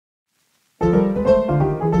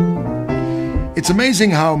It's amazing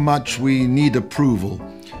how much we need approval.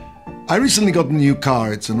 I recently got a new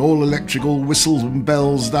car. It's an all-electric, all whistles and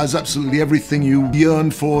bells, does absolutely everything you yearn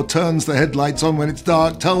for, turns the headlights on when it's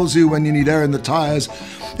dark, tells you when you need air in the tires.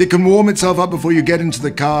 It can warm itself up before you get into the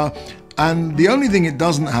car, and the only thing it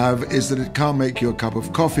doesn't have is that it can't make you a cup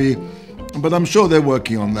of coffee, but I'm sure they're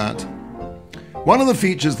working on that. One of the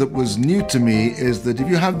features that was new to me is that if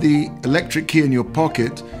you have the electric key in your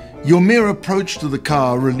pocket, your mere approach to the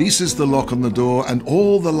car releases the lock on the door and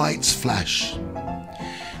all the lights flash.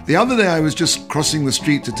 The other day I was just crossing the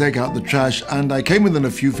street to take out the trash and I came within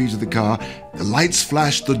a few feet of the car. The lights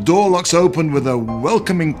flashed, the door locks opened with a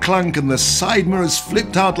welcoming clunk and the side mirrors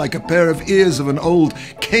flipped out like a pair of ears of an old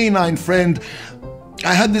canine friend.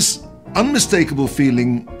 I had this unmistakable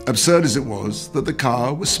feeling, absurd as it was, that the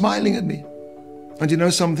car was smiling at me. And you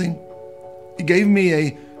know something? It gave me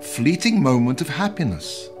a fleeting moment of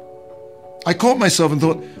happiness. I caught myself and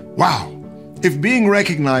thought, wow, if being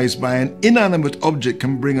recognized by an inanimate object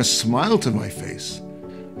can bring a smile to my face,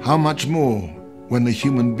 how much more when the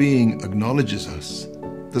human being acknowledges us?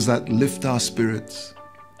 Does that lift our spirits?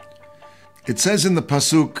 It says in the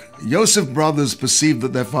Pasuk, Yosef's brothers perceived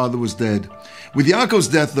that their father was dead. With Yaakov's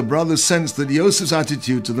death, the brothers sensed that Yosef's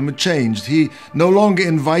attitude to them had changed. He no longer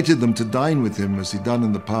invited them to dine with him as he'd done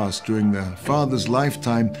in the past during their father's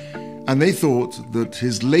lifetime, and they thought that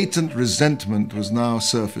his latent resentment was now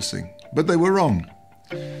surfacing. But they were wrong.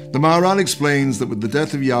 The Maharal explains that with the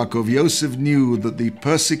death of Yaakov, Yosef knew that the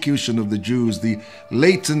persecution of the Jews, the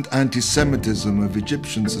latent antisemitism of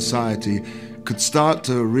Egyptian society, could start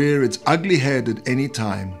to rear its ugly head at any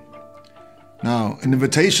time. Now, an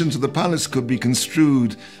invitation to the palace could be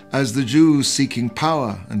construed as the Jews seeking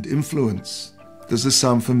power and influence. Does this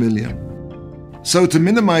sound familiar? So to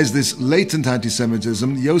minimize this latent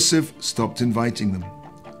antisemitism, Yosef stopped inviting them.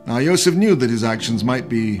 Now, Yosef knew that his actions might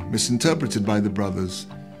be misinterpreted by the brothers,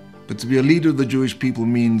 but to be a leader of the Jewish people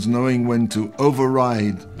means knowing when to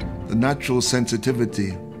override the natural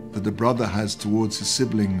sensitivity that a brother has towards his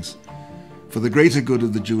siblings for the greater good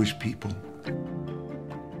of the Jewish people.